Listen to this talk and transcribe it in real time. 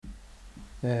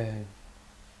네,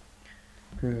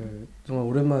 정말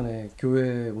오랜만에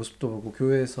교회 모습도 보고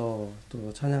교회에서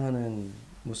또 찬양하는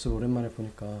모습 오랜만에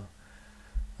보니까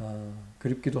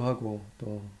그립기도 하고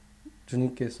또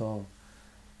주님께서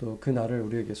또 그 날을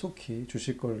우리에게 속히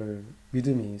주실 거를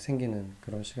믿음이 생기는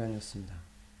그런 시간이었습니다.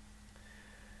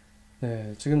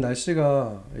 네, 지금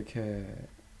날씨가 이렇게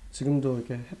지금도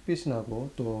이렇게 햇빛이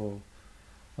나고 또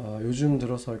요즘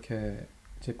들어서 이렇게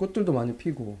이제 꽃들도 많이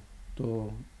피고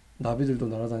또 나비들도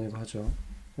날아다니고 하죠.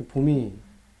 봄이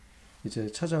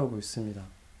이제 찾아오고 있습니다.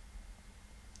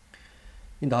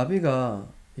 이 나비가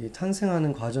이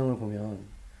탄생하는 과정을 보면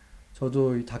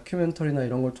저도 이 다큐멘터리나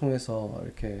이런 걸 통해서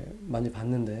이렇게 많이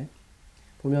봤는데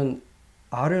보면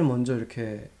알을 먼저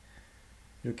이렇게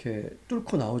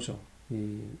뚫고 나오죠.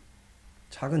 이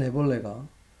작은 애벌레가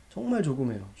정말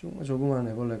조그매요. 정말 조그만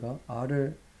애벌레가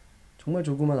정말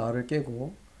조그만 알을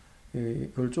깨고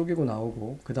그걸 쪼개고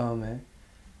나오고 그 다음에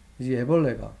이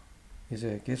애벌레가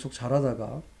이제 계속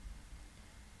자라다가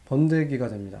번데기가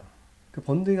됩니다. 그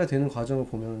번데기가 되는 과정을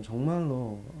보면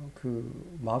정말로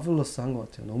마블러스한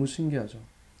것 같아요. 너무 신기하죠.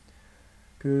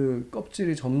 그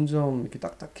껍질이 점점 이렇게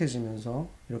딱딱해지면서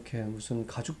이렇게 무슨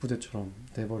가죽 부대처럼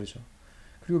돼버리죠.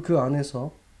 그리고 그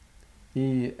안에서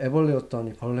이 애벌레였던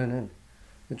이 벌레는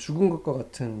죽은 것과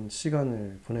같은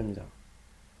시간을 보냅니다.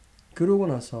 그러고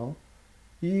나서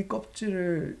이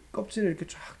껍질이 이렇게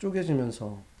쫙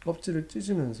쪼개지면서 껍질을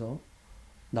찢으면서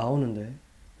나오는데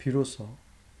비로소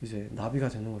이제 나비가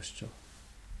되는 것이죠.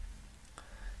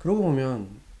 그러고 보면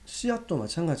씨앗도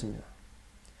마찬가지입니다.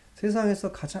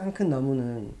 세상에서 가장 큰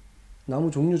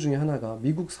나무 종류 중에 하나가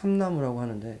미국 삼나무라고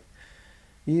하는데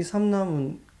이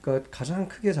삼나무가 가장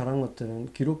크게 자란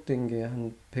것들은 기록된 게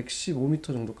한 115m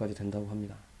정도까지 된다고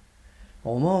합니다.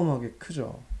 어마어마하게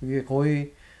크죠. 이게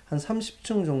거의 한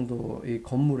 30층 정도 이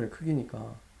건물의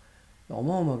크기니까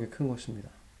어마어마하게 큰 것입니다.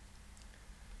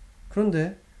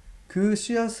 그런데 그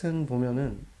씨앗은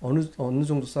보면은 어느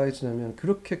정도 사이즈냐면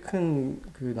그렇게 큰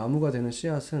그 나무가 되는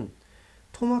씨앗은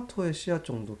토마토의 씨앗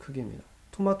정도 크기입니다.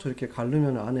 토마토 이렇게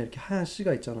가르면 안에 이렇게 하얀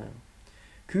씨가 있잖아요.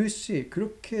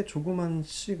 그렇게 조그만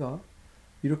씨가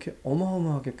이렇게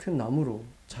어마어마하게 큰 나무로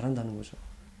자란다는 거죠.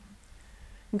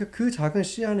 그러니까 그 작은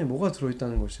씨 안에 뭐가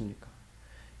들어있다는 것입니까?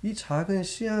 이 작은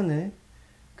씨 안에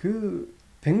그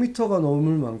 100m가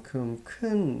넘을 만큼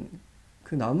큰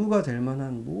그 나무가 될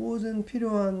만한 모든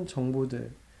필요한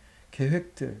정보들,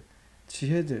 계획들,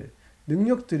 지혜들,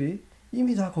 능력들이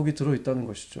이미 다 거기 들어있다는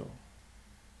것이죠.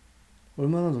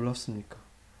 얼마나 놀랍습니까?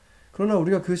 그러나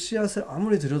우리가 그 씨앗을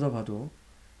아무리 들여다봐도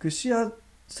그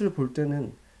씨앗을 볼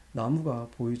때는 나무가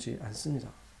보이지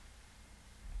않습니다.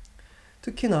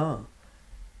 특히나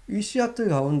이 씨앗들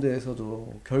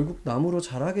가운데에서도 결국 나무로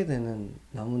자라게 되는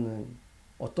나무는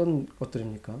어떤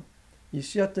것들입니까? 이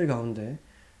씨앗들 가운데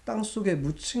땅속에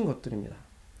묻힌 것들입니다.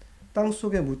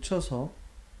 땅속에 묻혀서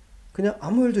그냥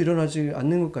아무 일도 일어나지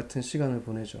않는 것 같은 시간을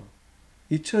보내죠.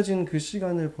 잊혀진 그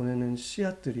시간을 보내는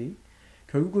씨앗들이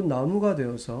결국은 나무가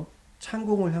되어서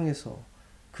창공을 향해서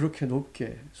그렇게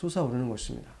높게 솟아오르는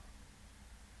것입니다.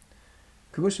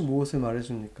 그것이 무엇을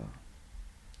말해줍니까?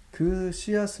 그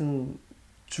씨앗은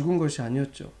죽은 것이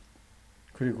아니었죠.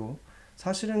 그리고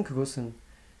사실은 그것은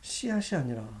씨앗이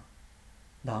아니라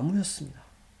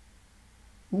나무였습니다.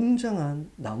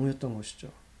 웅장한 나무였던 것이죠.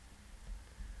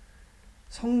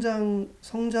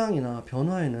 성장이나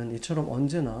변화에는 이처럼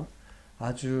언제나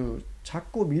아주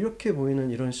작고 미력해 보이는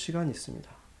이런 시간이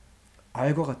있습니다.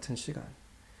 알과 같은 시간.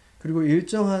 그리고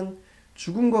일정한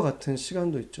죽음과 같은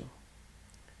시간도 있죠.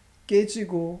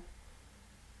 깨지고,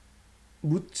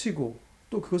 묻히고,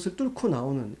 또 그것을 뚫고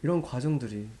나오는 이런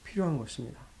과정들이 필요한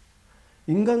것입니다.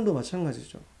 인간도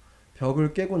마찬가지죠.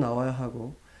 벽을 깨고 나와야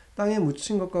하고, 땅에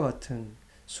묻힌 것과 같은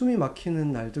숨이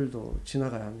막히는 날들도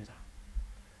지나가야 합니다.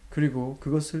 그리고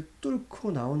그것을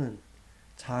뚫고 나오는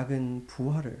작은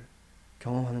부활을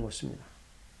경험하는 것입니다.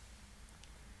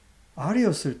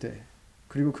 알이었을 때,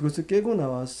 그리고 그것을 깨고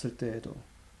나왔을 때에도,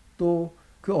 또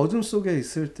그 어둠 속에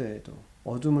있을 때에도,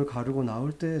 어둠을 가르고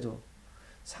나올 때에도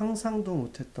상상도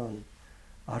못했던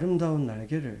아름다운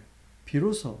날개를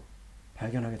비로소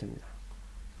발견하게 됩니다.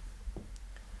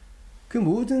 그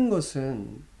모든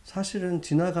것은 사실은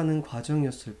지나가는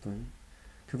과정이었을 뿐,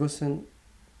 그것은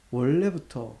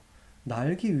원래부터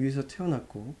날기 위해서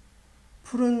태어났고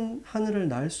푸른 하늘을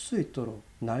날 수 있도록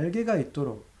날개가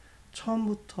있도록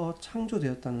처음부터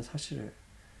창조되었다는 사실을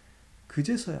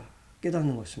그제서야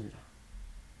깨닫는 것입니다.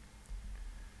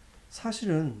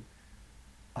 사실은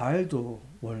알도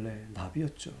원래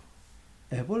나비였죠.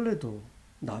 애벌레도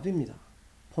나비입니다.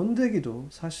 번데기도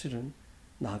사실은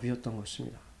나비였던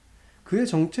것입니다. 그의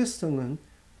정체성은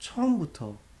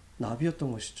처음부터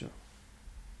나비였던 것이죠.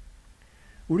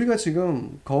 우리가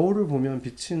지금 거울을 보면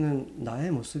비치는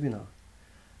나의 모습이나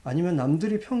아니면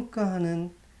남들이 평가하는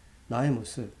나의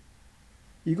모습,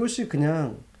 이것이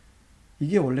그냥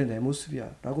이게 원래 내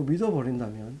모습이야 라고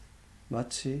믿어버린다면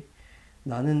마치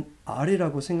나는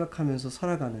알이라고 생각하면서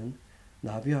살아가는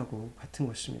나비하고 같은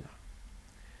것입니다.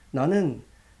 나는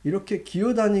이렇게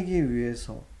기어다니기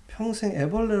위해서 평생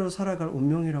애벌레로 살아갈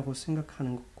운명이라고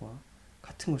생각하는 것과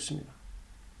같은 것입니다.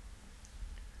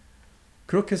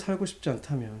 그렇게 살고 싶지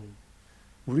않다면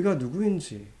우리가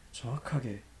누구인지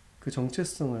정확하게 그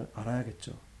정체성을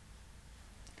알아야겠죠.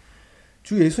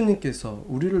 주 예수님께서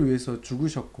우리를 위해서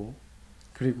죽으셨고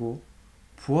그리고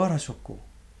부활하셨고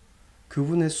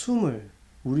그분의 숨을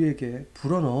우리에게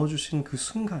불어넣어 주신 그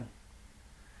순간,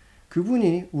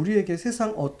 그분이 우리에게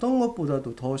세상 어떤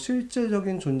것보다도 더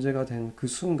실제적인 존재가 된 그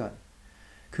순간,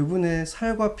 그분의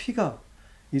살과 피가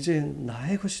이제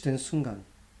나의 것이 된 순간,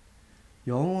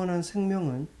 영원한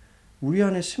생명은 우리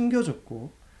안에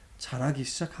심겨졌고 자라기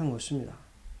시작한 것입니다.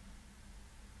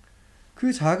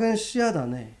 그 작은 씨앗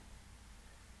안에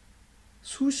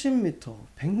수십 미터,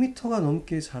 100미터가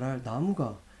넘게 자랄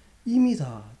나무가 이미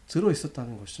다 들어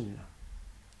있었다는 것입니다.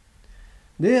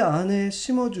 내 안에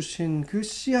심어주신 그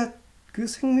씨앗, 그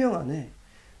생명 안에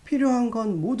필요한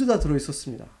건 모두 다 들어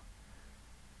있었습니다.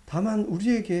 다만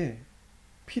우리에게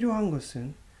필요한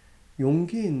것은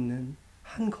용기 있는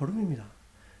한 걸음입니다.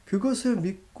 그것을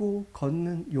믿고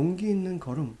걷는 용기 있는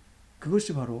걸음,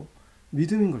 그것이 바로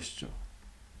믿음인 것이죠.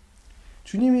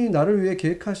 주님이 나를 위해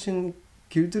계획하신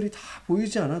길들이 다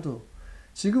보이지 않아도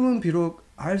지금은 비록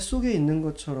알 속에 있는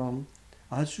것처럼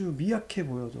아주 미약해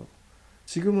보여도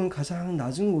지금은 가장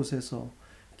낮은 곳에서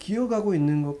기어가고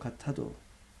있는 것 같아도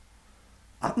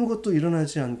아무것도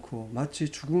일어나지 않고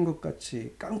마치 죽은 것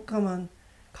같이 깜깜한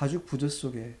가죽 부대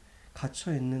속에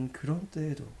갇혀 있는 그런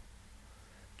때에도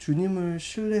주님을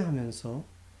신뢰하면서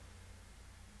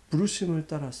부르심을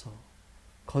따라서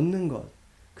걷는 것,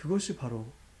 그것이 바로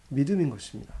믿음인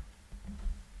것입니다.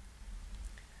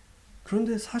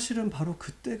 그런데 사실은 바로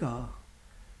그때가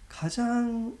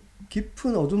가장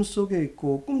깊은 어둠 속에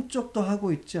있고 꿈쩍도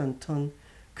하고 있지 않던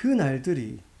그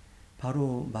날들이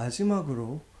바로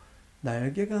마지막으로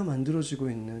날개가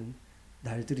만들어지고 있는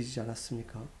날들이지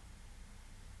않았습니까?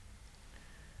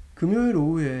 금요일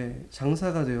오후에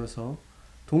장사가 되어서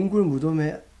동굴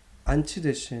무덤에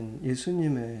안치되신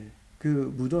예수님의 그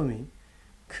무덤이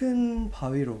큰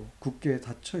바위로 굳게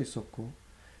닫혀 있었고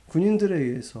군인들에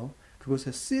의해서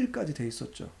그곳에 쓰일까지 돼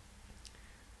있었죠.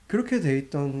 그렇게 돼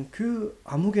있던 그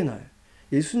암흑의 날,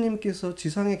 예수님께서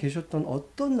지상에 계셨던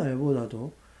어떤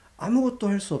날보다도 아무것도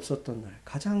할 수 없었던 날,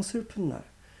 가장 슬픈 날,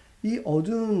 이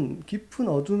어두운, 깊은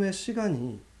어둠의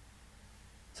시간이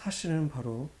사실은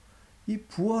바로 이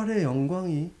부활의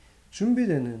영광이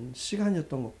준비되는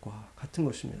시간이었던 것과 같은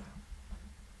것입니다.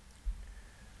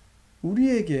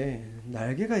 우리에게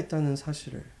날개가 있다는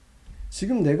사실을,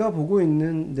 지금 내가 보고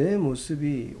있는 내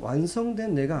모습이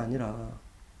완성된 내가 아니라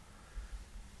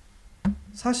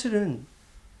사실은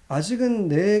아직은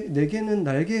내게는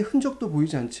날개의 흔적도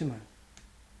보이지 않지만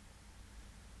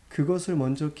그것을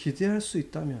먼저 기대할 수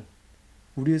있다면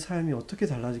우리의 삶이 어떻게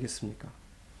달라지겠습니까?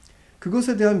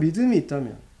 그것에 대한 믿음이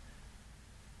있다면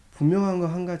분명한 거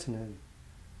한 가지는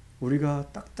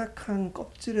우리가 딱딱한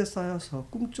껍질에 쌓여서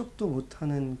꿈쩍도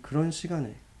못하는 그런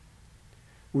시간에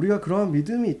우리가 그러한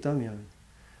믿음이 있다면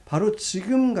바로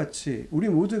지금같이 우리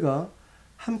모두가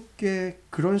함께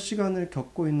그런 시간을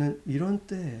겪고 있는 이런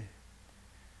때에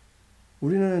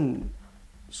우리는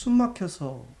숨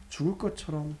막혀서 죽을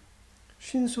것처럼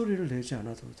쉰 소리를 내지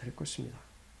않아도 될 것입니다.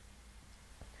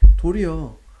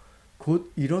 도리어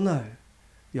곧 일어날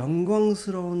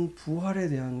영광스러운 부활에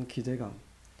대한 기대감,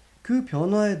 그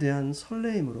변화에 대한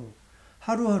설레임으로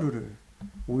하루하루를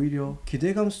오히려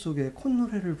기대감 속에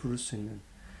콧노래를 부를 수 있는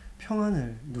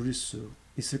평안을 누릴 수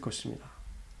있을 것입니다.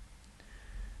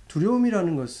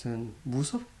 두려움이라는 것은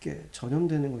무섭게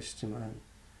전염되는 것이지만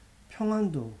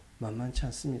평안도 만만치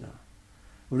않습니다.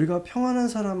 우리가 평안한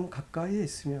사람 가까이에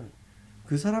있으면,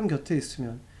 그 사람 곁에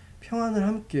있으면 평안을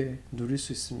함께 누릴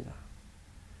수 있습니다.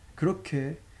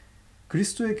 그렇게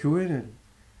그리스도의 교회는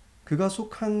그가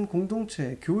속한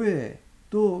공동체, 교회에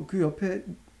또 그 옆에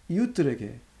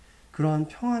이웃들에게 그러한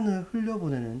평안을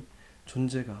흘려보내는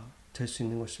존재가 될 수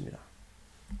있는 것입니다.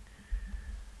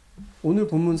 오늘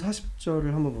본문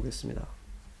 40절을 한번 보겠습니다.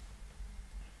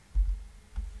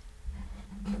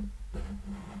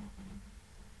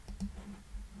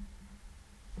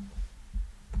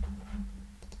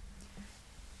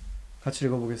 같이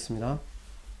읽어보겠습니다.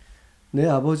 내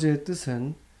아버지의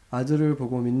뜻은 아들을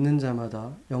보고 믿는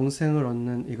자마다 영생을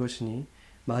얻는 이것이니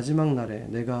마지막 날에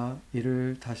내가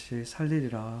이를 다시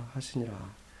살리리라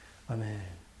하시니라. 아멘.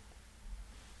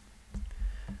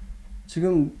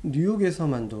 지금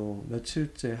뉴욕에서만도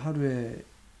며칠째 하루에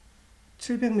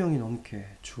 700명이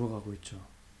넘게 죽어가고 있죠.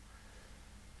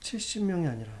 70명이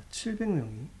아니라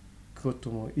 700명이,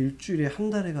 그것도 뭐 일주일에 한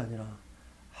달에가 아니라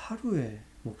하루에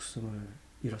목숨을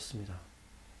잃었습니다.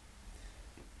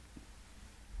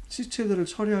 시체들을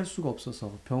처리할 수가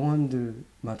없어서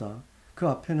병원들마다 그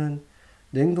앞에는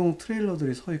냉동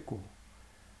트레일러들이 서 있고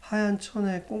하얀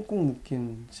천에 꽁꽁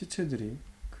묶인 시체들이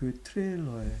그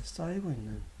트레일러에 쌓이고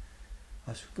있는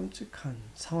아주 끔찍한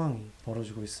상황이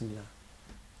벌어지고 있습니다.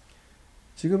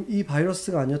 지금 이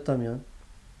바이러스가 아니었다면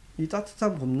이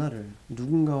따뜻한 봄날을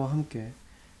누군가와 함께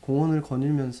공원을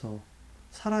거닐면서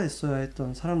살아 있어야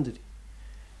했던 사람들이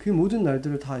그 모든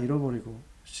날들을 다 잃어버리고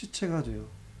시체가 되어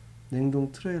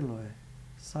냉동 트레일러에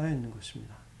쌓여 있는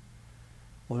것입니다.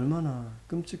 얼마나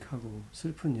끔찍하고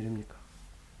슬픈 일입니까?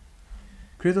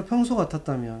 그래도 평소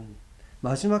같았다면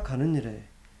마지막 가는 일에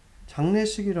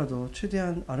장례식이라도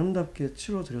최대한 아름답게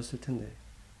치러드렸을 텐데,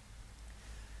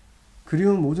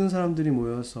 그리운 모든 사람들이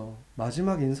모여서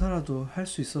마지막 인사라도 할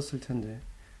수 있었을 텐데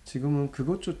지금은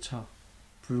그것조차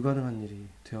불가능한 일이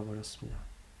되어버렸습니다.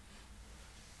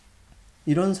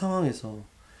 이런 상황에서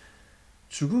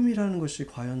죽음이라는 것이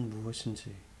과연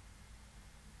무엇인지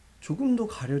조금도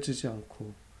가려지지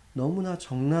않고 너무나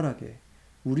적나라하게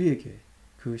우리에게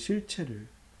그 실체를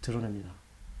드러냅니다.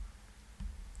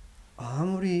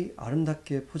 아무리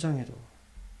아름답게 포장해도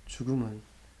죽음은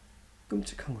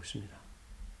끔찍한 것입니다.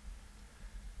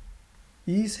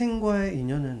 이 생과의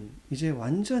인연은 이제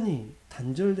완전히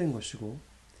단절된 것이고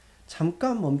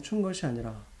잠깐 멈춘 것이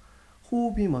아니라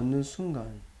호흡이 멎는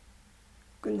순간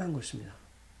끝난 것입니다.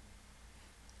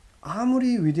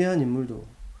 아무리 위대한 인물도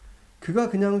그가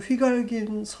그냥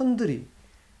휘갈긴 선들이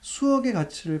수억의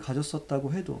가치를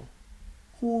가졌었다고 해도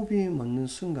호흡이 멎는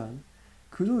순간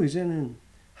그도 이제는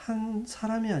한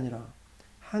사람이 아니라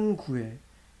한 구의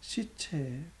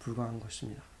시체에 불과한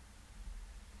것입니다.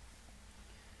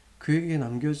 그에게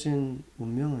남겨진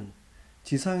운명은,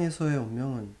 지상에서의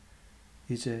운명은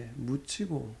이제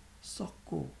묻히고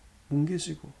썩고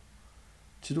뭉개지고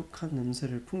지독한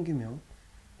냄새를 풍기며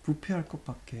부패할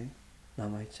것밖에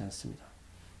남아있지 않습니다.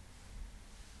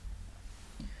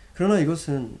 그러나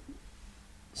이것은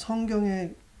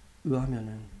성경에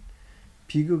의하면은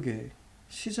비극의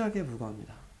시작에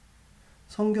불과합니다.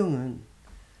 성경은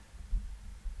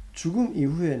죽음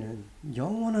이후에는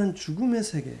영원한 죽음의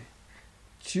세계,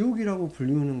 지옥이라고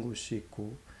불리우는 곳이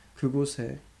있고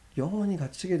그곳에 영원히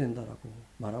갇히게 된다라고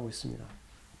말하고 있습니다.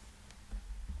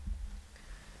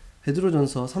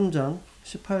 베드로전서 3장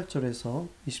 18절에서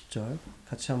 20절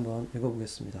같이 한번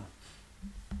읽어보겠습니다.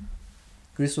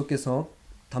 그리스도께서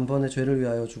단번에 죄를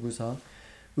위하여 죽으사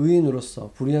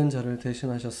의인으로서 불의한 자를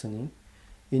대신하셨으니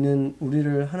이는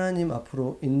우리를 하나님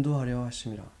앞으로 인도하려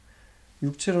하심이라.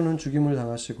 육체로는 죽임을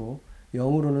당하시고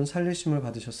영으로는 살리심을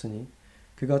받으셨으니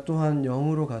그가 또한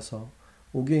영으로 가서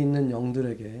옥에 있는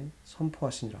영들에게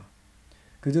선포하시니라.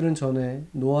 그들은 전에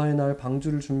노아의 날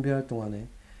방주를 준비할 동안에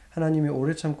하나님이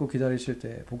오래 참고 기다리실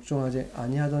때 복종하지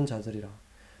아니하던 자들이라.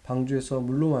 방주에서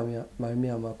물로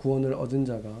말미암아 구원을 얻은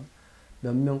자가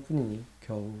몇 명뿐이니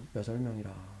겨우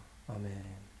 8명이라.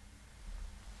 아멘.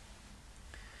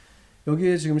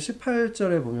 여기에 지금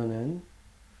 18절에 보면은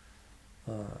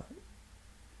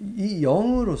이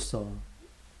영으로서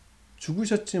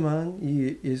죽으셨지만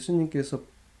이 예수님께서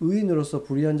의인으로서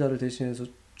불의한 자를 대신해서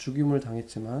죽임을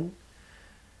당했지만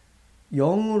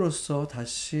영으로서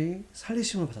다시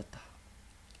살리심을 받았다.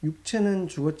 육체는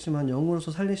죽었지만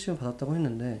영으로서 살리심을 받았다고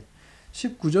했는데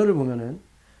 19절을 보면은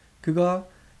그가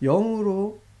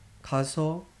영으로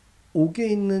가서 옥에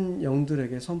있는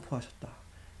영들에게 선포하셨다.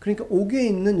 그러니까 옥에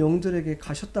있는 영들에게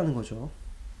가셨다는 거죠.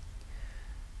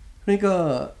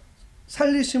 그러니까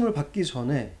살리심을 받기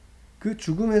전에 그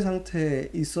죽음의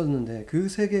상태에 있었는데 그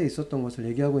세계에 있었던 것을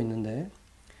얘기하고 있는데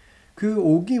그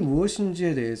옥이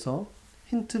무엇인지에 대해서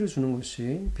힌트를 주는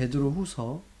것이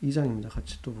베드로후서 2장입니다.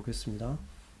 같이 또 보겠습니다.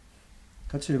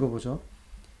 같이 읽어보죠.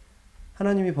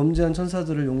 하나님이 범죄한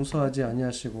천사들을 용서하지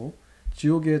아니하시고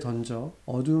지옥에 던져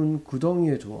어두운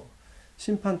구덩이에 두어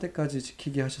심판 때까지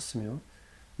지키게 하셨으며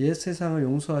옛 세상을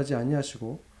용서하지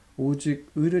아니하시고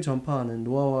오직 의를 전파하는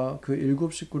노아와 그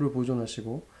 7 식구를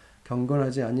보존하시고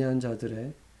경건하지 아니한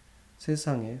자들의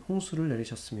세상에 홍수를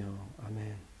내리셨으며.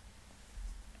 아멘.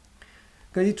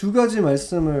 그러니까 이 두 가지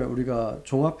말씀을 우리가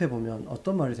종합해 보면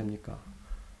어떤 말이 됩니까?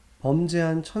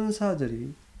 범죄한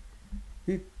천사들이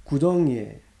이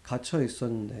구덩이에 갇혀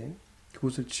있었는데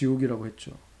그곳을 지옥이라고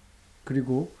했죠.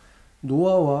 그리고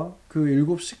노아와 그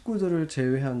 7 식구들을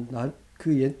제외한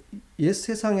그 옛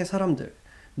세상의 사람들,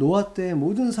 노아 때의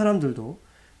모든 사람들도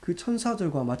그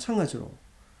천사들과 마찬가지로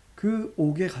그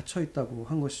옥에 갇혀 있다고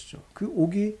한 것이죠. 그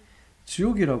옥이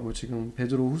지옥이라고 지금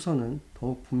베드로 후서는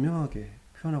더욱 분명하게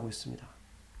표현하고 있습니다.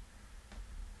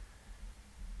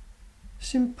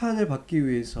 심판을 받기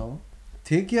위해서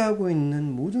대기하고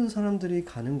있는 모든 사람들이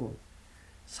가는 곳,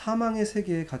 사망의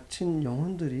세계에 갇힌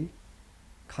영혼들이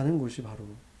가는 곳이 바로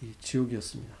이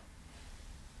지옥이었습니다.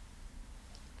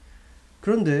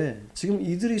 그런데 지금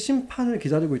이들이 심판을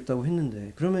기다리고 있다고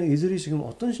했는데, 그러면 이들이 지금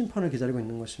어떤 심판을 기다리고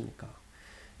있는 것입니까?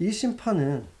 이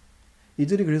심판은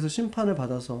이들이 그래서 심판을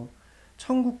받아서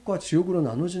천국과 지옥으로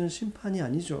나눠지는 심판이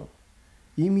아니죠.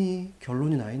 이미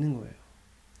결론이 나 있는 거예요.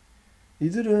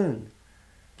 이들은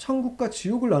천국과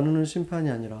지옥을 나누는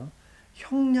심판이 아니라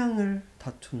형량을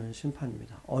다투는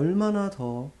심판입니다. 얼마나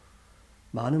더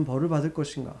많은 벌을 받을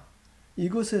것인가,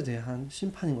 이것에 대한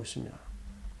심판인 것입니다.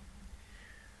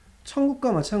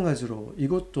 천국과 마찬가지로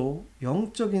이것도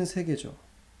영적인 세계죠.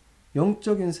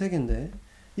 영적인 세계인데,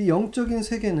 이 영적인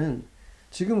세계는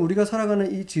지금 우리가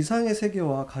살아가는 이 지상의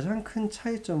세계와 가장 큰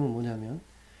차이점은 뭐냐면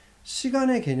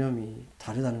시간의 개념이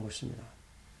다르다는 것입니다.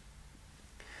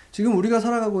 지금 우리가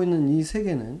살아가고 있는 이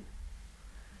세계는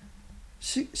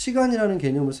시간이라는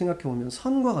개념을 생각해 보면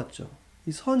선과 같죠.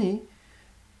 이 선이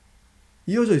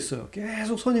이어져 있어요.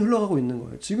 계속 선이 흘러가고 있는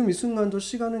거예요. 지금 이 순간도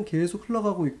시간은 계속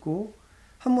흘러가고 있고,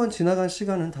 한번 지나간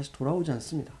시간은 다시 돌아오지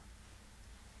않습니다.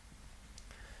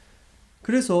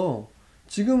 그래서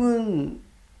지금은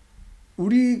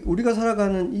우리가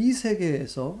살아가는 이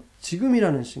세계에서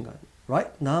지금이라는 시간,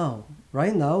 right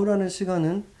now라는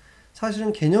시간은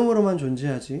사실은 개념으로만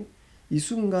존재하지, 이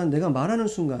순간, 내가 말하는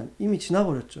순간 이미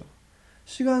지나버렸죠.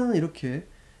 시간은 이렇게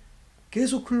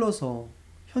계속 흘러서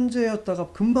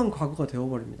현재였다가 금방 과거가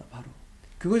되어버립니다. 바로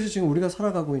그것이 지금 우리가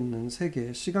살아가고 있는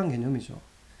세계의 시간 개념이죠.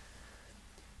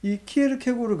 이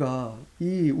키에르케고르가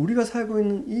우리가 살고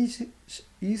있는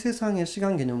이 세상의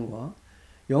시간 개념과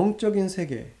영적인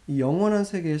세계, 이 영원한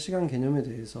세계의 시간 개념에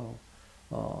대해서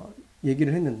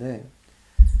얘기를 했는데,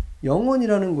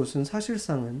 영원이라는 곳은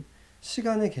사실상은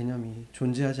시간의 개념이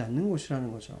존재하지 않는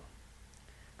곳이라는 거죠.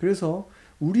 그래서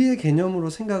우리의 개념으로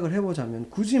생각을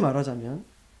해보자면, 굳이 말하자면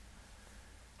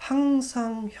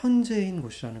항상 현재인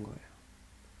곳이라는 거예요.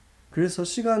 그래서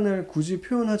시간을 굳이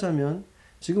표현하자면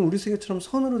지금 우리 세계처럼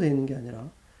선으로 되어 있는 게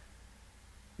아니라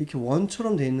이렇게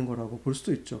원처럼 되어 있는 거라고 볼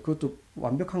수도 있죠. 그것도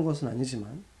완벽한 것은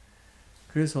아니지만,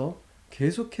 그래서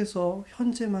계속해서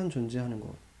현재만 존재하는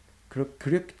곳,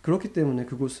 그렇기 때문에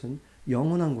그곳은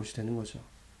영원한 곳이 되는 거죠.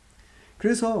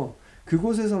 그래서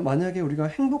그곳에서 만약에 우리가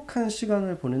행복한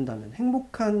시간을 보낸다면,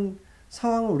 행복한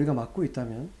상황을 우리가 맡고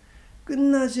있다면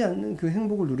끝나지 않는 그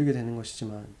행복을 누리게 되는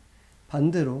것이지만,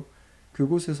 반대로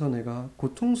그곳에서 내가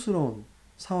고통스러운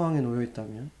상황에 놓여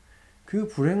있다면 그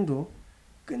불행도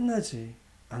끝나지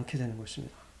않게 되는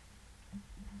것입니다.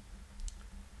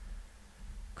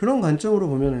 그런 관점으로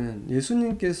보면은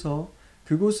예수님께서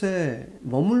그곳에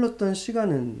머물렀던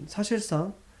시간은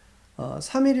사실상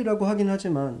 3일이라고 하긴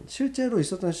하지만, 실제로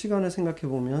있었던 시간을 생각해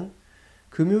보면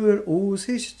금요일 오후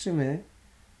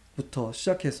 3시쯤에부터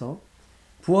시작해서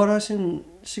부활하신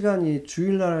시간이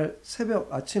주일날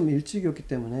새벽 아침 일찍이었기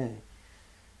때문에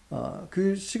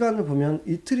그 시간을 보면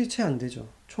이틀이 채 안 되죠.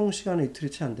 총 시간은 이틀이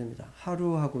채 안 됩니다.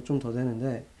 하루하고 좀 더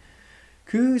되는데,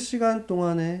 그 시간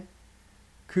동안에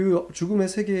그 죽음의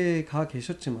세계에 가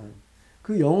계셨지만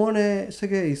그 영혼의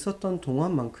세계에 있었던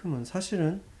동안만큼은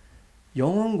사실은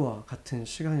영혼과 같은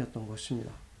시간이었던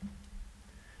것입니다.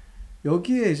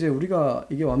 여기에 이제 우리가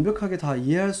이게 완벽하게 다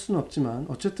이해할 수는 없지만,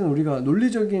 어쨌든 우리가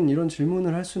논리적인 이런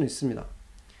질문을 할 수는 있습니다.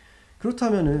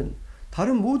 그렇다면은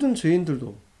다른 모든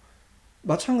죄인들도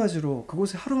마찬가지로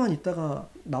그곳에 하루만 있다가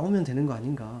나오면 되는 거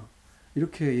아닌가,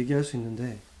 이렇게 얘기할 수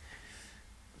있는데,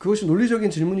 그것이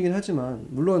논리적인 질문이긴 하지만,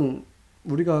 물론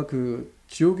우리가 그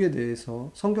지옥에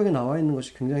대해서 성경에 나와 있는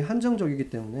것이 굉장히 한정적이기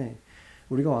때문에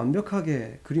우리가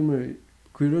완벽하게 그림을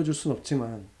그려줄 수는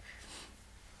없지만,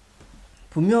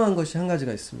 분명한 것이 한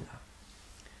가지가 있습니다.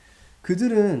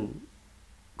 그들은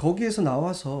거기에서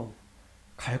나와서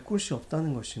갈 곳이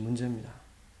없다는 것이 문제입니다.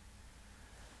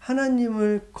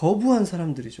 하나님을 거부한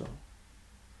사람들이죠.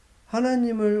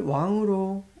 하나님을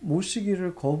왕으로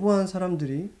모시기를 거부한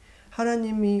사람들이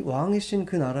하나님이 왕이신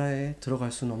그 나라에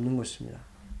들어갈 수는 없는 것입니다.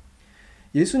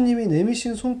 예수님이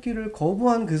내미신 손길을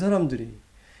거부한 그 사람들이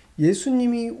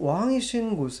예수님이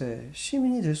왕이신 곳에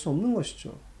시민이 될 수 없는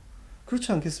것이죠.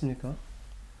 그렇지 않겠습니까?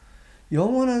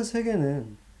 영원한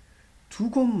세계는 두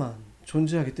곳만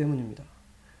존재하기 때문입니다.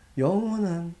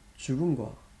 영원한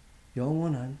죽음과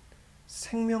영원한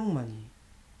생명만이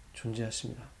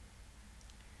존재하십니다.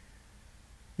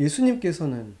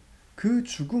 예수님께서는 그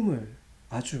죽음을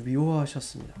아주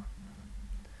미워하셨습니다.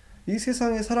 이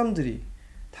세상의 사람들이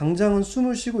당장은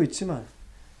숨을 쉬고 있지만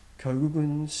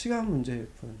결국은 시간 문제일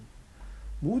뿐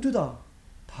모두 다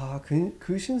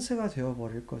그 신세가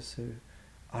되어버릴 것을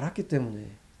알았기 때문에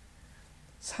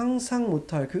상상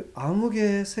못할 그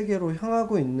암흑의 세계로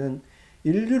향하고 있는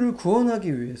인류를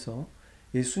구원하기 위해서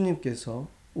예수님께서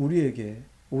우리에게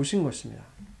오신 것입니다.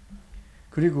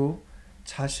 그리고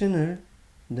자신을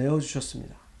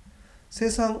내어주셨습니다.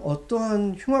 세상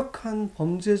어떠한 흉악한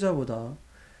범죄자보다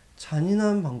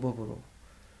잔인한 방법으로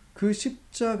그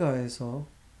십자가에서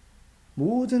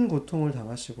모든 고통을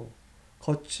당하시고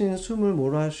거친 숨을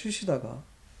몰아쉬시다가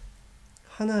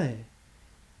하나의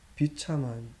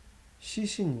비참한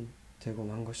시신이 되고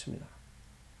만 것입니다.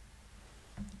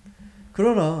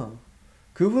 그러나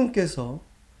그분께서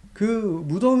그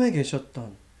무덤에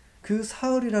계셨던 그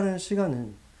사흘이라는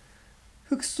시간은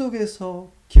흙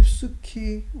속에서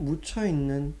깊숙이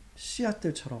묻혀있는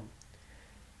씨앗들처럼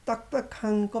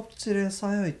딱딱한 껍질에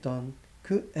쌓여있던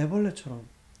그 애벌레처럼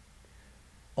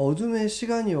어둠의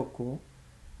시간이었고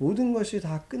모든 것이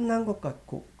다 끝난 것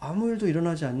같고 아무 일도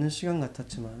일어나지 않는 시간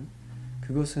같았지만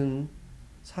그것은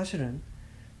사실은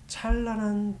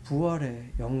찬란한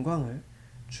부활의 영광을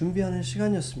준비하는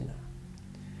시간이었습니다.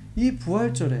 이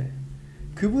부활절에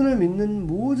그분을 믿는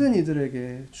모든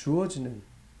이들에게 주어지는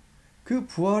그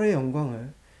부활의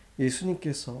영광을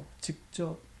예수님께서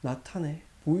직접 나타내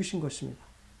보이신 것입니다.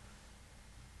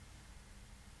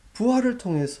 부활을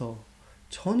통해서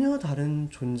전혀 다른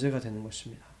존재가 되는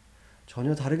것입니다.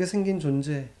 전혀 다르게 생긴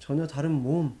존재, 전혀 다른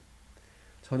몸,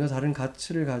 전혀 다른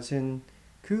가치를 가진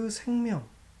그 생명.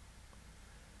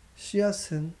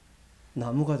 씨앗은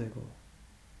나무가 되고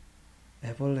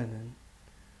애벌레는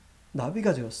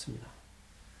나비가 되었습니다.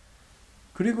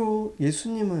 그리고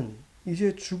예수님은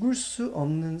이제 죽을 수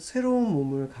없는 새로운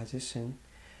몸을 가지신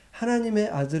하나님의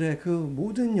아들의 그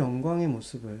모든 영광의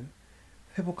모습을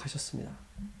회복하셨습니다.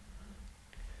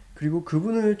 그리고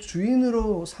그분을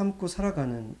주인으로 삼고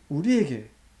살아가는 우리에게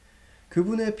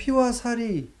그분의 피와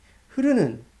살이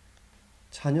흐르는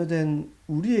자녀된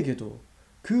우리에게도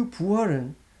그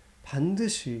부활은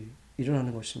반드시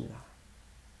일어나는 것입니다.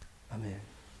 아멘.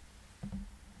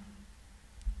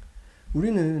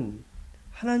 우리는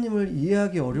하나님을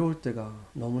이해하기 어려울 때가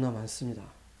너무나 많습니다.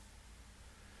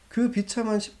 그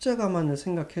비참한 십자가만을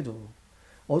생각해도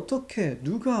어떻게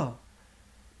누가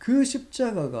그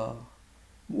십자가가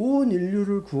온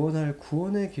인류를 구원할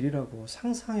구원의 길이라고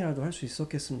상상이라도 할 수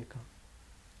있었겠습니까?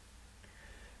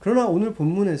 그러나 오늘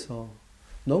본문에서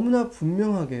너무나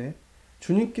분명하게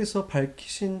주님께서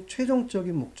밝히신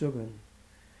최종적인 목적은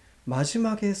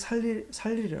마지막에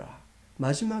살리리라.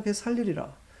 마지막에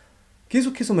살리리라.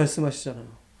 계속해서 말씀하시잖아요.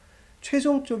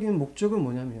 최종적인 목적은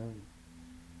뭐냐면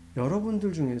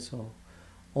여러분들 중에서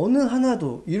어느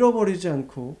하나도 잃어버리지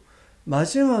않고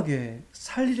마지막에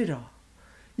살리리라.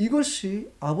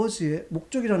 이것이 아버지의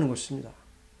목적이라는 것입니다.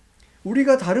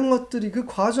 우리가 다른 것들이 그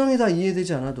과정이 다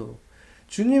이해되지 않아도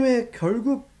주님의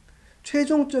결국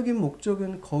최종적인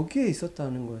목적은 거기에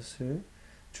있었다는 것을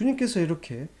주님께서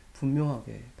이렇게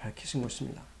분명하게 밝히신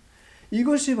것입니다.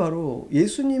 이것이 바로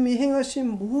예수님이 행하신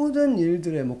모든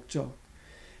일들의 목적,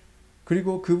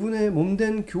 그리고 그분의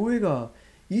몸된 교회가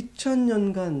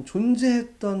 2000년간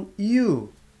존재했던 이유,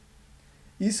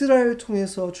 이스라엘을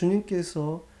통해서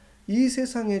주님께서 이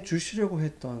세상에 주시려고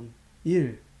했던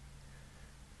일,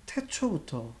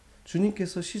 태초부터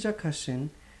주님께서 시작하신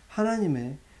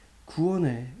하나님의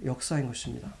구원의 역사인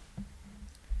것입니다.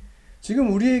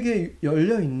 지금 우리에게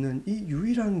열려있는 이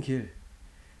유일한 길,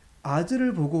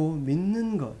 아들을 보고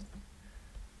믿는 것,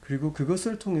 그리고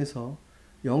그것을 통해서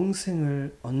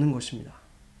영생을 얻는 것입니다.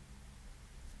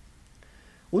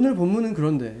 오늘 본문은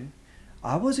그런데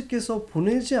아버지께서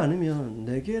보내지 않으면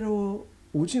내게로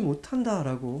오지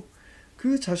못한다라고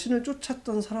그 자신을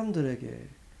쫓았던 사람들에게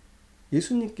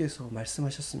예수님께서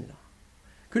말씀하셨습니다.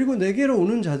 그리고 내게로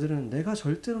오는 자들은 내가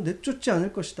절대로 내쫓지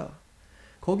않을 것이다.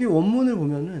 거기 원문을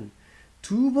보면은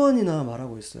 2번이나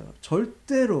말하고 있어요.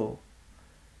 절대로,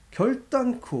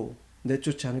 결단코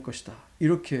내쫓지 않을 것이다.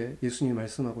 이렇게 예수님이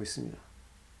말씀하고 있습니다.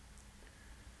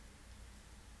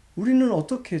 우리는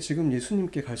어떻게 지금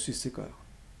예수님께 갈 수 있을까요?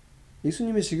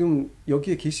 예수님이 지금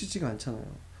여기에 계시지가 않잖아요.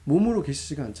 몸으로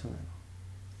계시지가 않잖아요.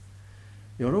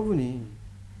 여러분이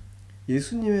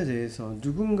예수님에 대해서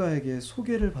누군가에게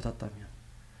소개를 받았다면,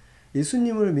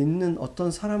 예수님을 믿는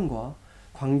어떤 사람과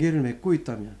관계를 맺고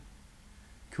있다면,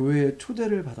 교회에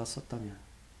초대를 받았었다면,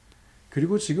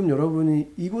 그리고 지금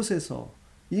여러분이 이곳에서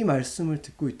이 말씀을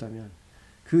듣고 있다면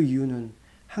그 이유는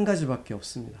한 가지밖에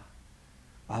없습니다.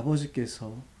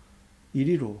 아버지께서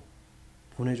이리로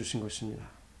보내주신 것입니다.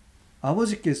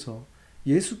 아버지께서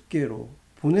예수께로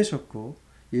보내셨고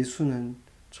예수는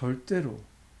절대로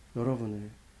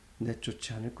여러분을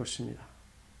내쫓지 않을 것입니다.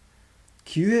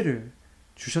 기회를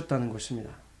주셨다는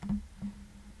것입니다.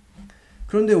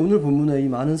 그런데 오늘 본문의 이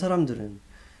많은 사람들은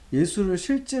예수를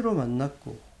실제로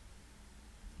만났고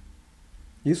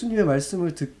예수님의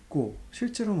말씀을 듣고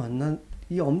실제로 만난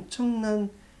이 엄청난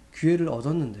기회를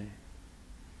얻었는데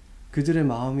그들의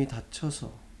마음이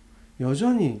닫혀서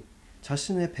여전히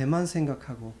자신의 배만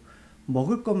생각하고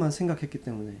먹을 것만 생각했기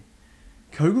때문에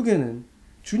결국에는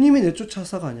주님이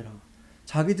내쫓아서가 아니라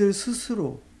자기들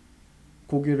스스로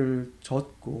고개를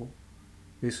젓고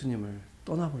예수님을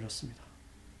떠나버렸습니다.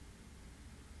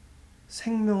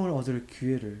 생명을 얻을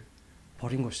기회를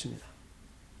버린 것입니다.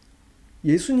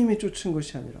 예수님이 쫓은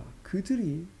것이 아니라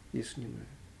그들이 예수님을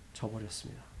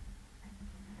저버렸습니다.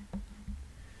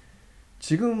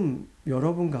 지금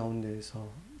여러분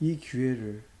가운데에서 이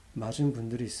기회를 맞은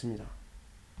분들이 있습니다.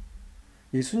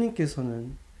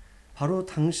 예수님께서는 바로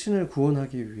당신을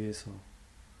구원하기 위해서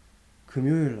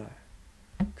금요일날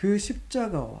그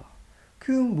십자가와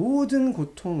그 모든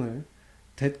고통을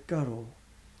대가로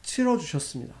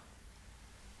치러주셨습니다.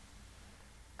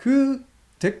 그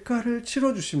대가를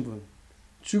치러주신 분,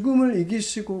 죽음을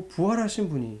이기시고 부활하신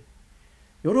분이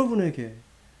여러분에게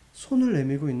손을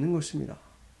내밀고 있는 것입니다.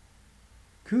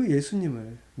 그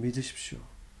예수님을 믿으십시오.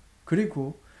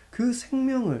 그리고 그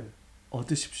생명을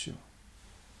얻으십시오.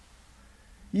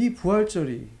 이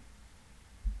부활절이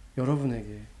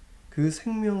여러분에게 그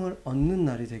생명을 얻는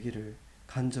날이 되기를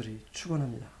간절히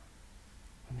축원합니다.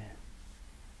 아멘.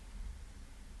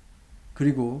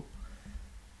 그리고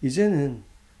이제는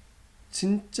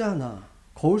진짜 나,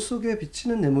 거울 속에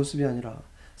비치는 내 모습이 아니라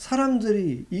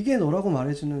사람들이 이게 너라고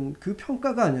말해주는 그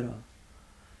평가가 아니라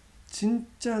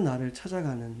진짜 나를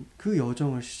찾아가는 그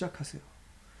여정을 시작하세요.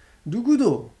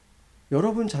 누구도,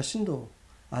 여러분 자신도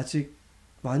아직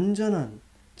완전한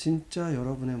진짜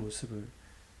여러분의 모습을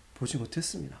보지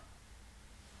못했습니다.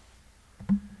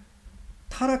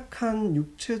 타락한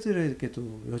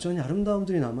육체들에게도 여전히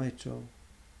아름다움들이 남아있죠.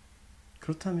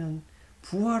 그렇다면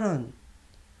부활한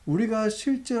우리가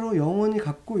실제로 영원히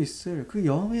갖고 있을 그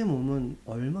영의 몸은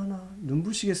얼마나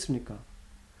눈부시겠습니까?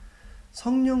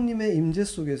 성령님의 임재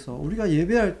속에서 우리가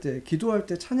예배할 때, 기도할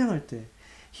때, 찬양할 때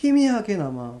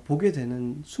희미하게나마 보게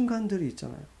되는 순간들이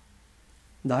있잖아요.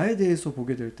 나에 대해서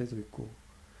보게 될 때도 있고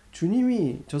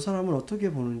주님이 저 사람을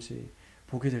어떻게 보는지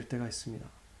보게 될 때가 있습니다.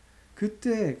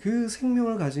 그때 그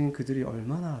생명을 가진 그들이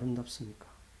얼마나 아름답습니까?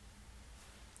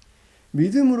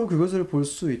 믿음으로 그것을 볼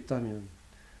수 있다면,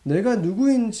 내가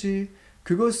누구인지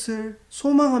그것을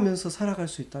소망하면서 살아갈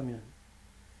수 있다면,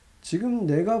 지금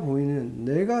내가 보이는,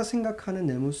 내가 생각하는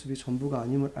내 모습이 전부가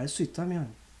아님을 알 수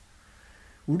있다면,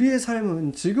 우리의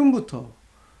삶은 지금부터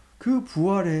그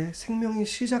부활의 생명이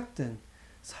시작된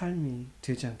삶이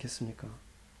되지 않겠습니까?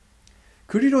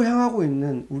 그리로 향하고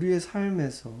있는 우리의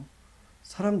삶에서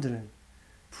사람들은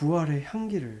부활의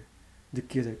향기를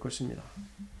느끼게 될 것입니다.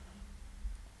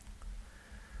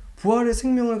 부활의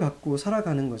생명을 갖고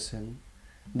살아가는 것은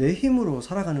내 힘으로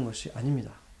살아가는 것이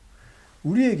아닙니다.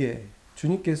 우리에게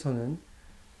주님께서는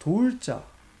도울자,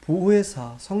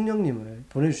 보혜사 성령님을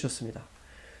보내주셨습니다.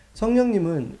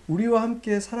 성령님은 우리와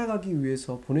함께 살아가기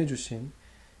위해서 보내주신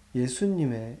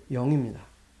예수님의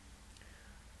영입니다.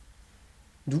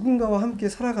 누군가와 함께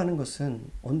살아가는 것은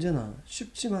언제나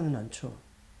쉽지만은 않죠.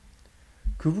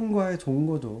 그분과의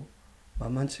동거도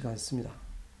만만치가 않습니다.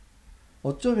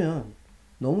 어쩌면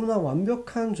너무나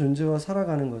완벽한 존재와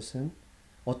살아가는 것은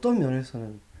어떤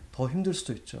면에서는 더 힘들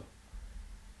수도 있죠.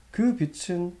 그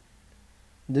빛은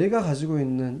내가 가지고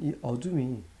있는 이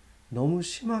어둠이 너무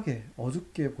심하게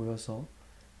어둡게 보여서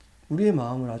우리의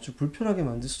마음을 아주 불편하게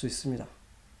만들 수도 있습니다.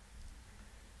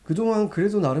 그동안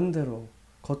그래도 나름대로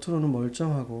겉으로는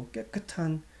멀쩡하고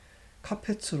깨끗한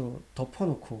카페트로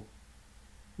덮어놓고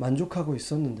만족하고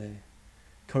있었는데,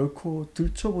 결코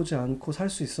들춰보지 않고 살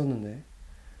수 있었는데,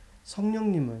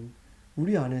 성령님은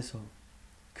우리 안에서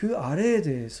그 아래에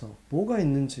대해서 뭐가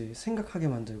있는지 생각하게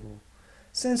만들고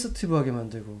센시티브하게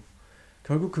만들고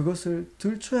결국 그것을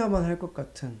들춰야만 할 것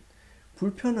같은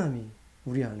불편함이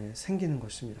우리 안에 생기는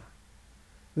것입니다.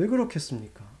 왜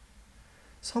그렇겠습니까?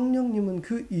 성령님은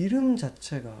그 이름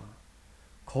자체가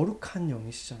거룩한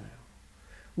영이시잖아요.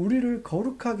 우리를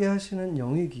거룩하게 하시는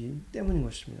영이기 때문인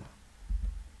것입니다.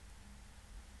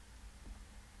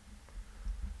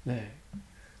 네.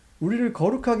 우리를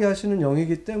거룩하게 하시는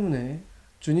영이기 때문에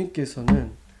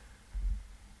주님께서는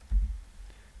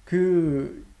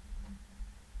그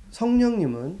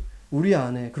성령님은 우리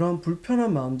안에 그러한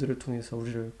불편한 마음들을 통해서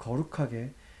우리를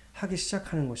거룩하게 하기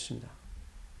시작하는 것입니다.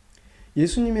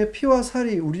 예수님의 피와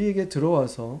살이 우리에게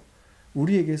들어와서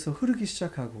우리에게서 흐르기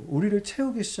시작하고 우리를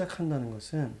채우기 시작한다는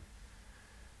것은,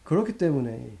 그렇기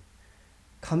때문에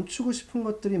감추고 싶은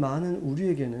것들이 많은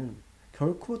우리에게는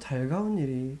결코 달가운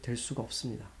일이 될 수가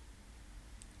없습니다.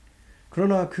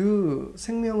 그러나 그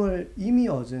생명을 이미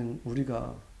얻은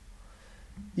우리가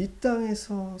이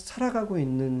땅에서 살아가고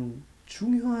있는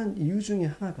중요한 이유 중에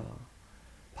하나가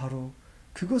바로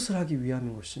그것을 하기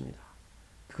위함인 것입니다.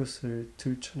 그것을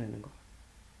들춰내는 것,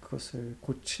 그것을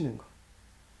고치는 것,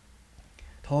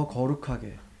 더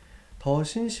거룩하게, 더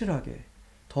신실하게,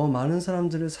 더 많은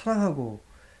사람들을 사랑하고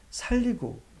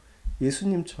살리고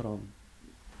예수님처럼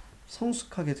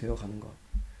성숙하게 되어가는 것,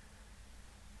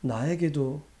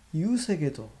 나에게도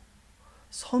이웃에게도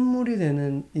선물이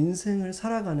되는 인생을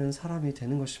살아가는 사람이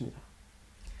되는 것입니다.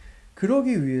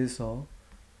 그러기 위해서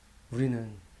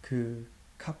우리는 그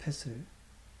카펫을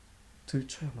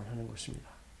들춰야만 하는 것입니다.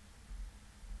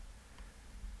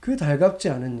 그 달갑지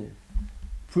않은 일,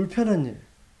 불편한 일,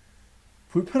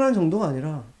 불편한 정도가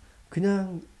아니라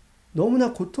그냥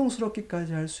너무나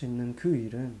고통스럽기까지 할 수 있는 그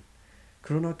일은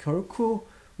그러나 결코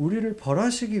우리를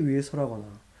벌하시기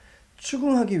위해서라거나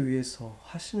추궁하기 위해서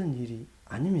하시는 일이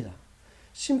아닙니다.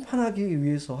 심판하기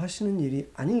위해서 하시는 일이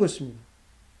아닌 것입니다.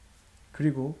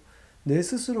 그리고 내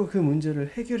스스로 그 문제를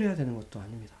해결해야 되는 것도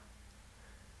아닙니다.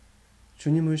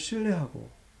 주님을 신뢰하고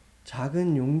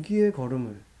작은 용기의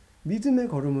걸음을, 믿음의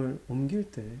걸음을 옮길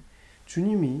때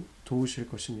주님이 도우실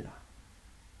것입니다.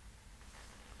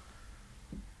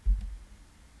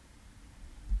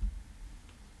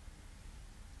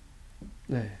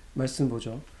 네, 말씀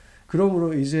보죠.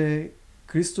 그러므로 이제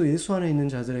그리스도 예수 안에 있는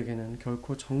자들에게는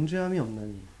결코 정죄함이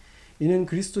없나니 이는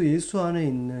그리스도 예수 안에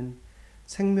있는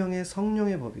생명의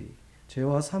성령의 법이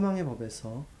죄와 사망의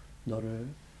법에서 너를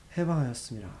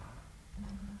해방하였습니다.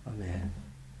 아멘.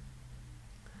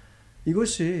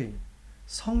 이것이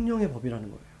성령의 법이라는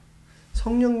거예요.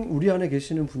 성령, 우리 안에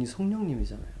계시는 분이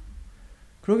성령님이잖아요.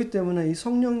 그렇기 때문에 이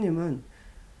성령님은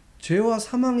죄와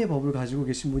사망의 법을 가지고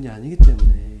계신 분이 아니기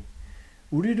때문에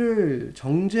우리를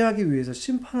정죄하기 위해서,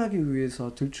 심판하기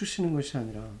위해서 들추시는 것이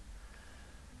아니라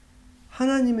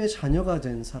하나님의 자녀가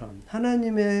된 사람,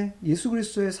 하나님의 예수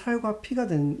그리스도의 살과 피가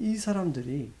된 이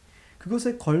사람들이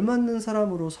그것에 걸맞는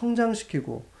사람으로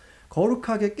성장시키고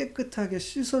거룩하게 깨끗하게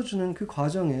씻어주는 그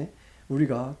과정에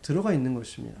우리가 들어가 있는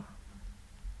것입니다.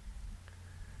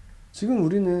 지금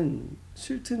우리는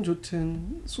싫든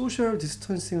좋든 소셜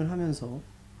디스턴싱을 하면서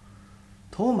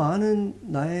더 많은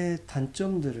나의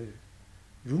단점들을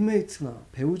룸메이트나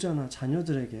배우자나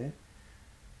자녀들에게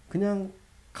그냥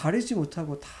가리지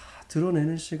못하고 다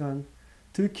드러내는 시간,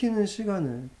 들키는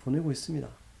시간을 보내고 있습니다.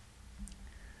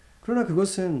 그러나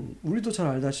그것은 우리도 잘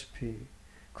알다시피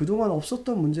그동안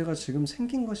없었던 문제가 지금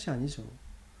생긴 것이 아니죠.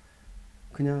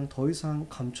 그냥 더 이상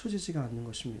감춰지지가 않는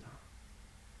것입니다.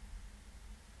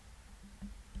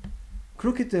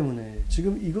 그렇기 때문에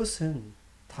지금 이것은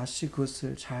다시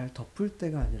그것을 잘 덮을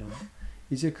때가 아니라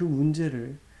이제 그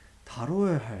문제를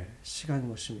다뤄야 할 시간인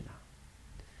것입니다.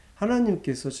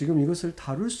 하나님께서 지금 이것을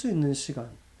다룰 수 있는 시간,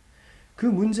 그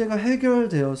문제가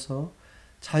해결되어서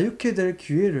자유케 될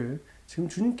기회를 지금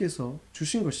주님께서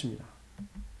주신 것입니다.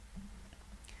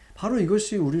 바로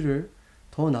이것이 우리를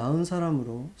더 나은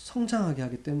사람으로 성장하게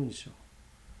하기 때문이죠.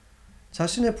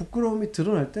 자신의 부끄러움이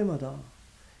드러날 때마다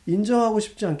인정하고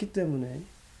싶지 않기 때문에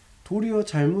도리어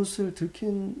잘못을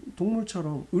들킨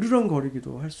동물처럼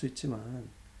으르렁거리기도 할 수 있지만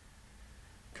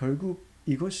결국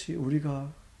이것이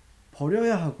우리가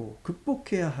버려야 하고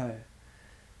극복해야 할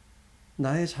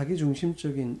나의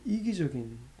자기중심적인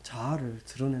이기적인 자아를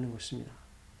드러내는 것입니다.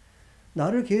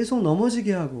 나를 계속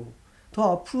넘어지게 하고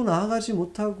더 앞으로 나아가지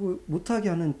못하게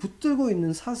하는 붙들고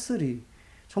있는 사슬이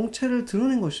정체를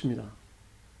드러낸 것입니다.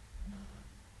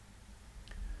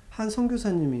 한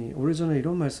선교사님이 오래전에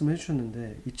이런 말씀을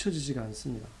해주셨는데 잊혀지지가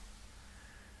않습니다.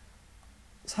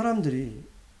 사람들이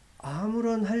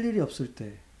아무런 할 일이 없을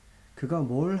때 그가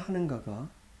뭘 하는가가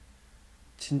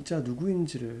진짜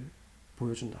누구인지를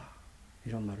보여준다.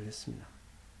 이런 말을 했습니다.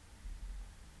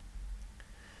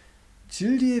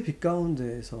 진리의 빛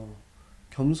가운데에서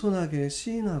겸손하게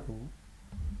시인하고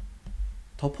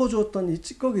덮어주었던 이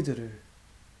찌꺼기들을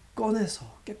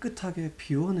꺼내서 깨끗하게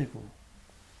비워내고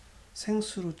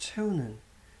생수로 채우는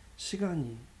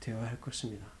시간이 되어야 할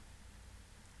것입니다.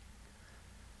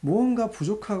 무언가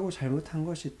부족하고 잘못한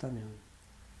것이 있다면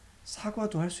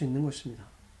사과도 할 수 있는 것입니다.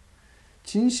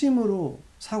 진심으로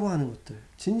사과하는 것들,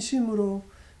 진심으로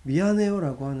미안해요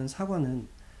라고 하는 사과는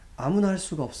아무나 할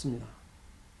수가 없습니다.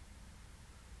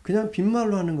 그냥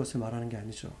빈말로 하는 것을 말하는 게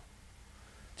아니죠.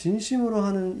 진심으로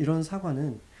하는 이런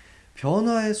사과는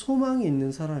변화의 소망이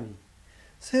있는 사람이,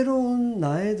 새로운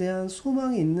나에 대한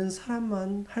소망이 있는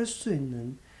사람만 할 수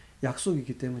있는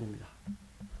약속이기 때문입니다.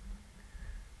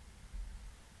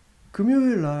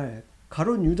 금요일 날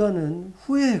가룟 유다는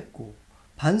후회했고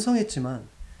반성했지만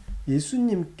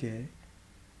예수님께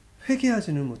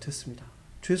회개하지는 못했습니다.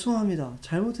 죄송합니다.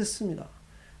 잘못했습니다.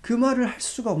 그 말을 할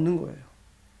수가 없는 거예요.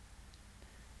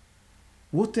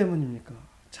 무엇 때문입니까?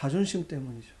 자존심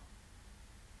때문이죠.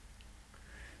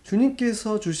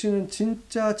 주님께서 주시는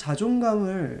진짜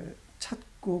자존감을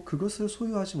찾고 그것을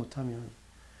소유하지 못하면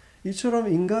이처럼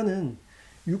인간은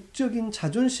육적인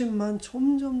자존심만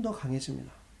점점 더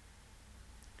강해집니다.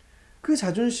 그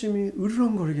자존심이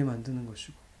으르렁거리게 만드는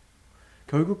것이고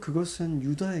결국 그것은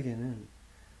유다에게는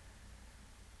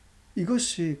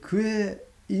이것이 그의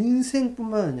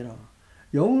인생뿐만 아니라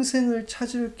영생을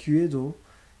찾을 기회도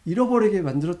잃어버리게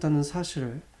만들었다는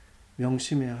사실을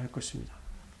명심해야 할 것입니다.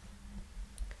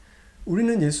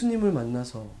 우리는 예수님을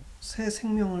만나서 새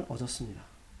생명을 얻었습니다.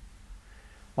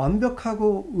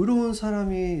 완벽하고 의로운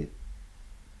사람이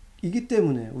이기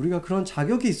때문에 우리가 그런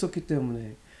자격이 있었기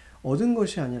때문에 얻은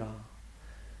것이 아니라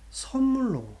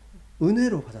선물로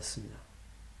은혜로 받았습니다.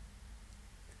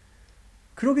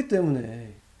 그렇기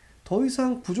때문에 더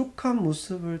이상 부족한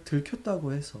모습을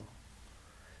들켰다고 해서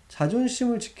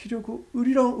자존심을 지키려고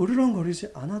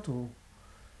으르렁거리지 않아도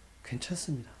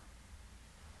괜찮습니다.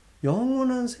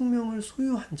 영원한 생명을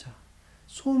소유한 자,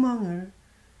 소망을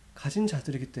가진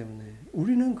자들이기 때문에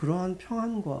우리는 그러한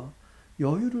평안과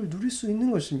여유를 누릴 수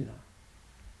있는 것입니다.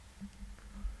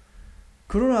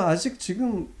 그러나 아직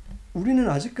지금 우리는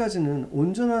아직까지는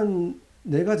온전한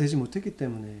내가 되지 못했기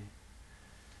때문에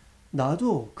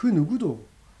나도 그 누구도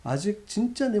아직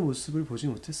진짜 내 모습을 보지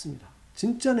못했습니다.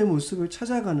 진짜 내 모습을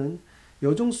찾아가는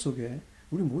여정 속에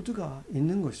우리 모두가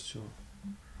있는 것이죠.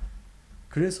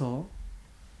 그래서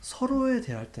서로에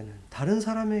대할 때는, 다른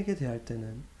사람에게 대할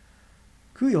때는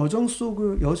그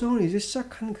여정을 이제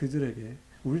시작한 그들에게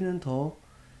우리는 더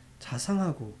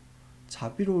자상하고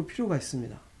자비로울 필요가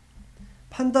있습니다.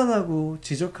 판단하고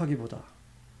지적하기보다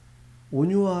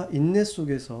온유와 인내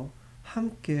속에서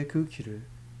함께 그 길을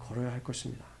걸어야 할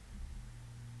것입니다.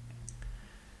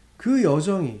 그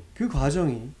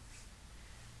과정이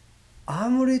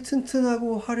아무리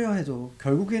튼튼하고 화려해도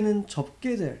결국에는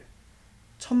접게 될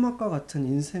천막과 같은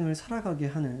인생을 살아가게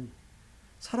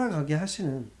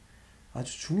하시는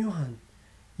아주 중요한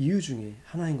이유 중에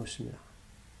하나인 것입니다.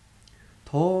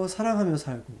 더 사랑하며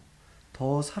살고,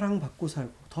 더 사랑받고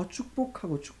살고, 더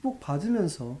축복하고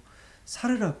축복받으면서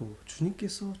살으라고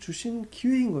주님께서 주신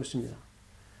기회인 것입니다.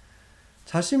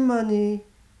 자신만이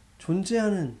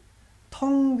존재하는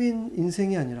텅 빈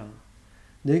인생이 아니라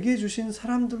내게 주신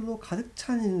사람들로 가득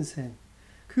찬 인생,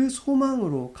 그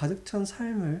소망으로 가득 찬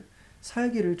삶을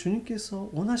살기를 주님께서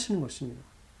원하시는 것입니다.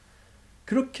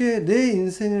 그렇게 내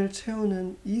인생을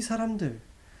채우는 이 사람들,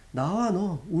 나와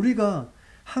너, 우리가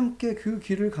함께 그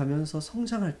길을 가면서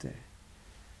성장할 때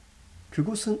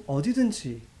그곳은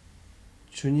어디든지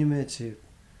주님의 집,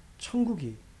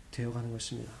 천국이 되어가는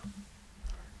것입니다.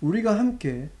 우리가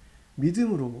함께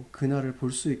믿음으로 그날을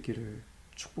볼 수 있기를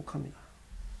축복합니다.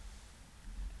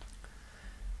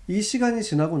 이 시간이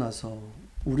지나고 나서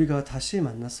우리가 다시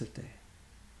만났을 때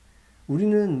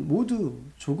우리는 모두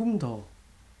조금은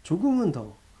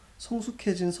더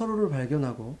성숙해진 서로를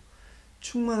발견하고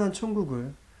충만한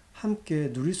천국을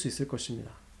함께 누릴 수 있을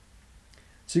것입니다.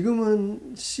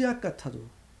 지금은 씨앗 같아도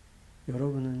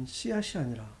여러분은 씨앗이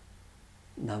아니라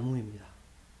나무입니다.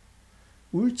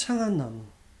 울창한 나무,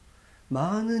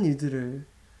 많은 이들을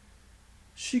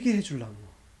쉬게 해줄 나무,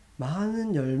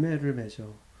 많은 열매를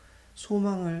맺어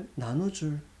소망을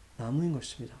나눠줄 나무인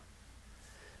것입니다.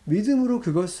 믿음으로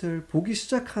그것을 보기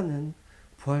시작하는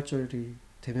부활절이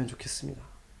되면 좋겠습니다.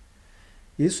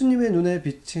 예수님의 눈에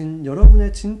비친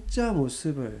여러분의 진짜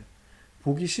모습을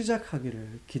보기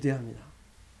시작하기를 기대합니다.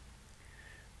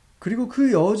 그리고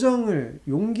그 여정을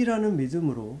용기라는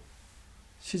믿음으로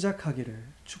시작하기를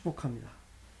축복합니다.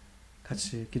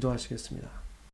 같이 기도하시겠습니다.